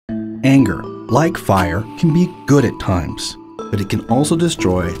Anger, like fire, can be good at times, but it can also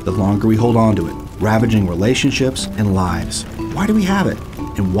destroy the longer we hold on to it, ravaging relationships and lives. Why do we have it?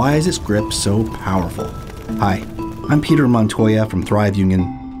 And why is its grip so powerful? Hi, I'm Peter Montoya from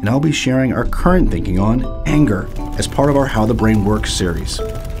ThriveUnion, and I'll be sharing our current thinking on anger as part of our How the Brain Works series.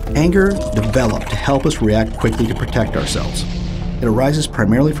 Anger developed to help us react quickly to protect ourselves. It arises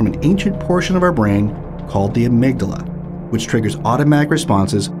primarily from an ancient portion of our brain called the amygdala, which triggers automatic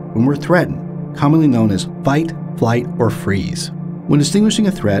responses when we're threatened, commonly known as fight, flight, or freeze. When distinguishing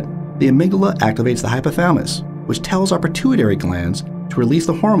a threat, the amygdala activates the hypothalamus, which tells our pituitary glands to release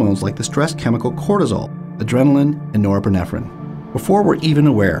the hormones like the stress chemical cortisol, adrenaline, and norepinephrine. Before we're even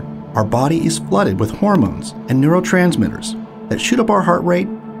aware, our body is flooded with hormones and neurotransmitters that shoot up our heart rate,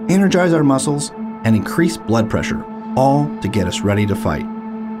 energize our muscles, and increase blood pressure, all to get us ready to fight.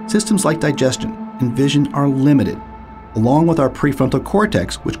 Systems like digestion and vision are limited, along with our prefrontal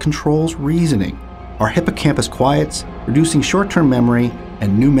cortex, which controls reasoning. Our hippocampus quiets, reducing short-term memory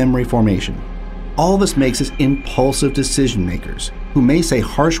and new memory formation. All this makes us impulsive decision makers who may say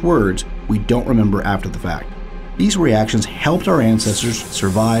harsh words we don't remember after the fact. These reactions helped our ancestors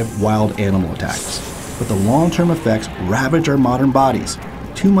survive wild animal attacks, but the long-term effects ravage our modern bodies.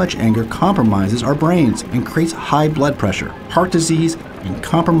 Too much anger compromises our brains and creates high blood pressure, heart disease, and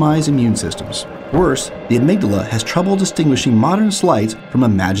compromised immune systems. Worse, the amygdala has trouble distinguishing modern slights from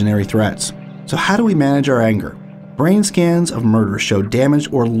imaginary threats. So how do we manage our anger? Brain scans of murderers show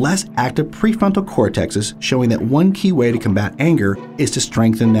damaged or less active prefrontal cortexes, showing that one key way to combat anger is to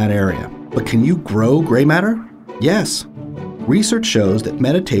strengthen that area. But can you grow gray matter? Yes. Research shows that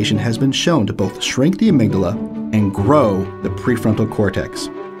meditation has been shown to both shrink the amygdala and grow the prefrontal cortex.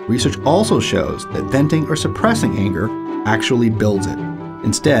 Research also shows that venting or suppressing anger actually builds it.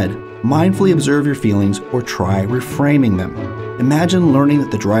 Instead, mindfully observe your feelings or try reframing them. Imagine learning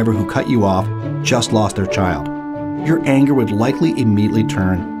that the driver who cut you off just lost their child. Your anger would likely immediately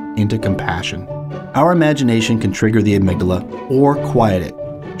turn into compassion. Our imagination can trigger the amygdala or quiet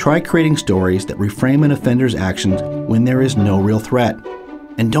it. Try creating stories that reframe an offender's actions when there is no real threat.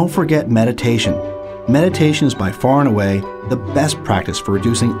 And don't forget meditation. Meditation is by far and away the best practice for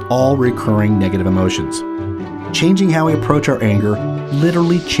reducing all recurring negative emotions. Changing how we approach our anger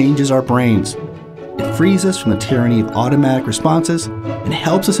literally changes our brains. It frees us from the tyranny of automatic responses and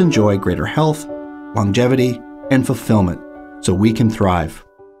helps us enjoy greater health, longevity, and fulfillment so we can thrive.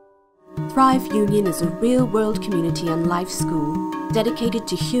 ThriveUnion is a real-world community and life school dedicated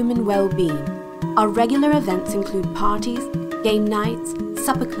to human well-being. Our regular events include parties, game nights,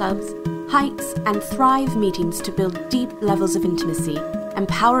 supper clubs, hikes, and Thrive meetings to build deep levels of intimacy,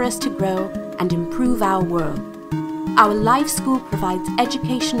 empower us to grow, and improve our world. Our life school provides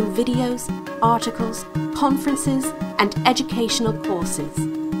educational videos, articles, conferences, and educational courses.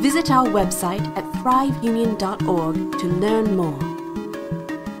 Visit our website at thriveunion.org to learn more.